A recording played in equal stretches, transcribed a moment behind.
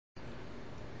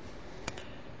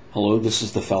Hello, this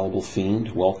is the Fallible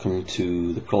Fiend. Welcome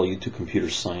to the Prelude to Computer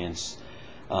Science.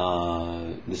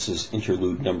 This is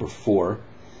Interlude number 4.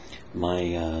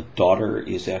 My daughter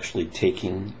is actually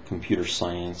taking computer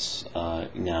science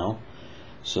now,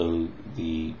 so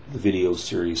the video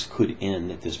series could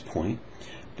end at this point.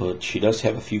 But she does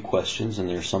have a few questions, and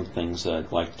there's some things that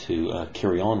I'd like to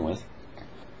carry on with.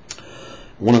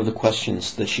 One of the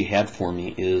questions that she had for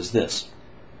me is this: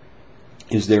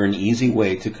 is there an easy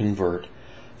way to convert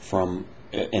from,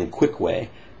 and quick way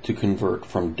to convert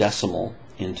from decimal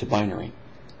into binary?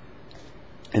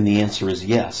 And the answer is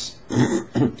yes.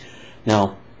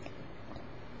 Now,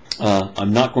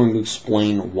 I'm not going to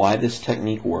explain why this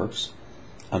technique works.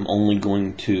 I'm only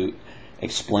going to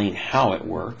explain how it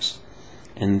works,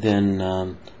 and then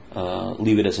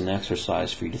leave it as an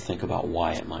exercise for you to think about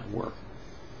why it might work.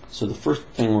 So the first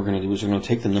thing we're going to do is we're going to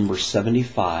take the number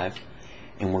 75,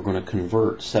 and we're going to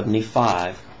convert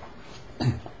 75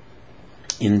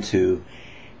 into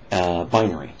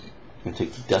binary. We're going to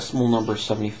take the decimal number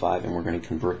 75 and we're going to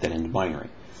convert that into binary.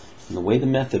 And the way the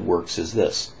method works is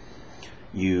this: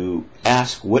 you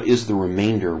ask what is the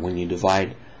remainder when you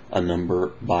divide a number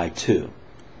by 2.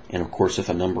 And of course, if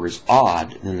a number is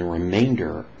odd, then the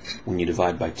remainder when you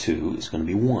divide by 2 is going to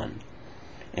be 1.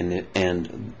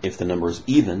 And if the number is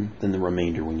even, then the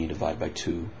remainder when you divide by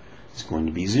 2 is going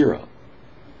to be 0.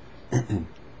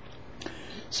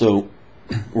 So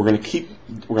we're going to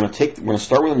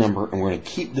start with a number, and we're going to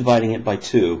keep dividing it by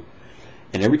 2,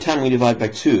 and every time we divide by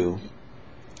 2,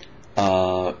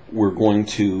 we're going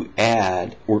to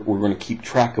keep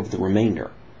track of the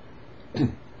remainder.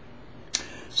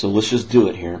 So let's just do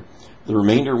it here. The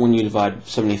remainder when you divide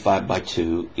 75 by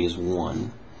 2 is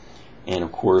 1, and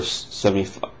of course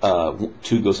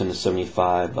 2 goes into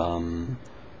 75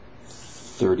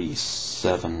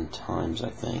 37 times,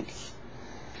 I think.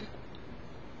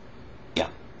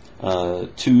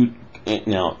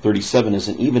 Now 37 is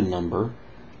an even number.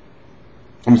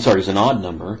 Is an odd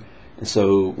number, and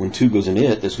so when 2 goes in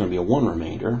it, there's going to be a 1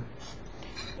 remainder.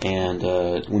 And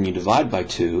when you divide by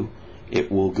 2,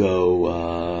 it will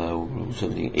go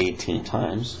 18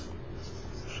 times.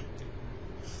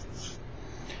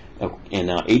 And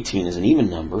now 18 is an even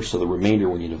number, so the remainder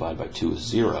when you divide by 2 is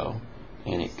 0,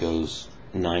 and it goes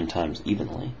 9 times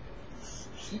evenly.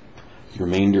 The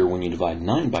remainder when you divide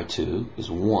 9 by 2 is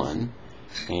 1,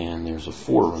 and there's a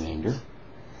 4 remainder.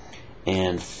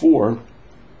 And 4,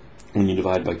 when you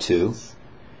divide by 2,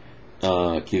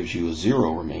 gives you a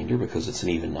 0 remainder because it's an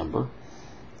even number,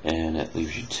 and that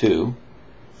leaves you 2.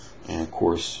 And of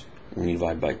course, when you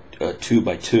divide by 2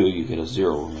 by 2, you get a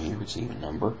 0 remainder. It's an even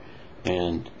number,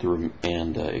 and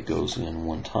it goes in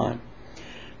 1 time.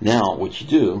 Now, what you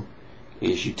do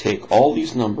is you take all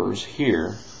these numbers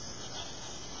here,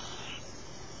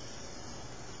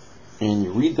 and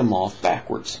you read them off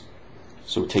backwards.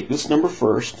 So we take this number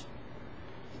first,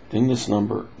 then this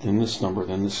number, then this number,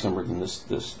 then this number, then this,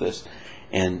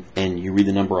 and you read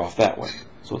the number off that way.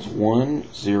 So it's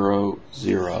 1 0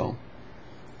 0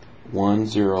 1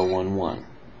 0 1 1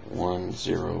 1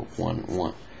 0 1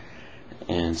 1.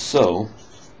 And so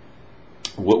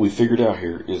what we figured out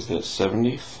here is that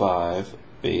 75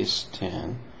 base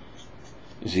 10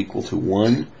 is equal to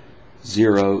 1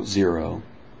 0 0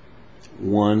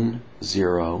 1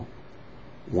 0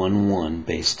 1 1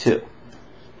 base 2.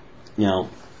 Now,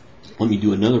 let me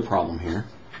do another problem here.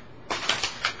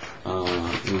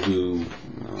 We'll do,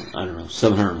 I don't know,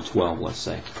 712, let's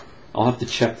say. I'll have to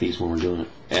check these when we're doing it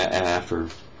after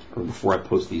or before I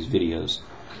post these videos.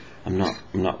 I'm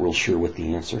not real sure what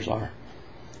the answers are.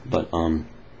 But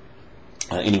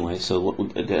anyway, so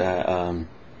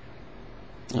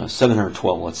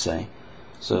 712, let's say.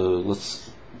 So let's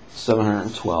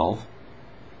 712.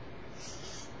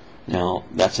 Now,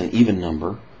 that's an even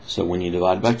number, so when you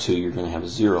divide by 2, you're going to have a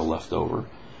 0 left over.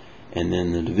 And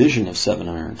then the division of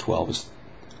 712 is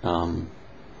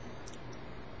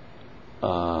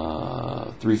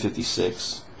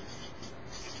 356.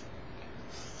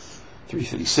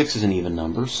 356 is an even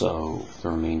number, so the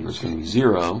remainder is going to be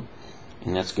 0,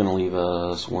 and that's going to leave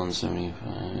us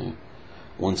 175,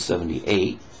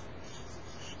 178.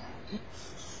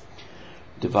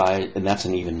 And that's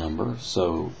an even number,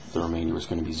 so the remainder is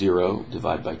going to be 0.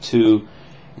 Divide by 2,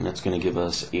 and that's going to give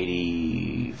us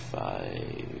 85,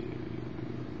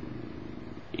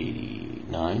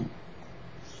 89.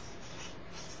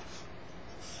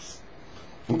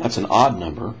 And that's an odd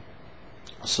number,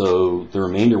 so the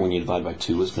remainder when you divide by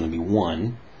 2 is going to be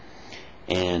 1.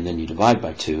 And then you divide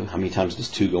by 2. How many times does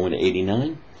 2 go into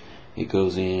 89? It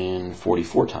goes in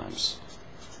 44 times.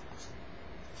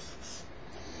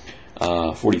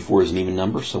 44 is an even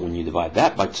number, so when you divide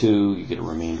that by 2, you get a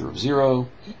remainder of 0,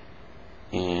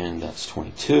 and that's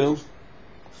 22.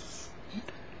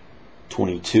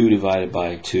 22 divided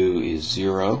by 2 is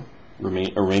 0, a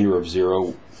remainder of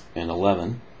 0, and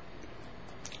 11.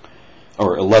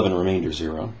 Or 11 remainder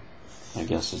 0, I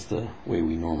guess is the way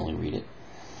we normally read it.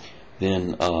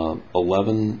 Then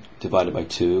 11 divided by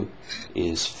 2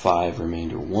 is 5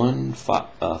 remainder 1.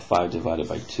 5 divided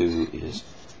by 2 is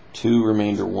 2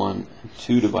 remainder 1. And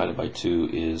 2 divided by 2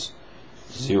 is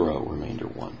 0 remainder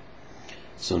 1.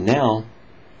 So now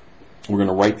we're going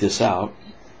to write this out.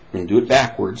 We're going to do it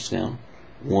backwards now.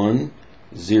 1,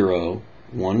 0,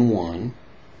 1, 1.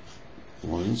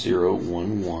 1, 0,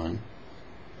 1, 1.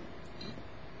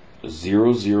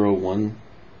 0, 0, 1,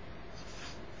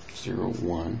 0,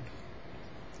 1.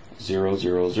 0,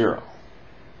 0, 0.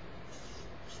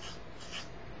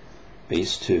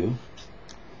 Base 2.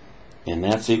 And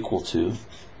that's equal to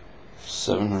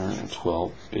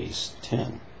 712 base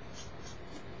 10.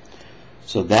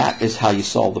 So that is how you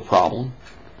solve the problem.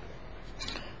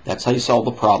 That's how you solve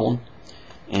the problem.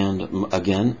 And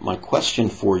again, my question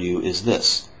for you is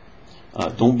this.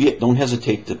 Don't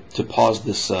hesitate to pause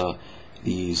this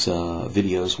these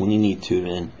videos when you need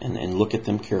to and look at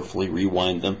them carefully,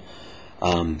 rewind them.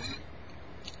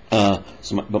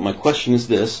 But my question is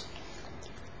this: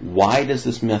 why does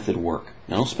this method work?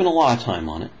 Now, don't spend a lot of time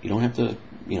on it. You don't have to,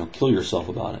 kill yourself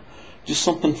about it. Just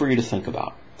something for you to think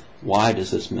about. Why does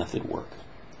this method work?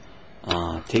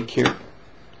 Take care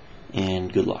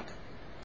and good luck.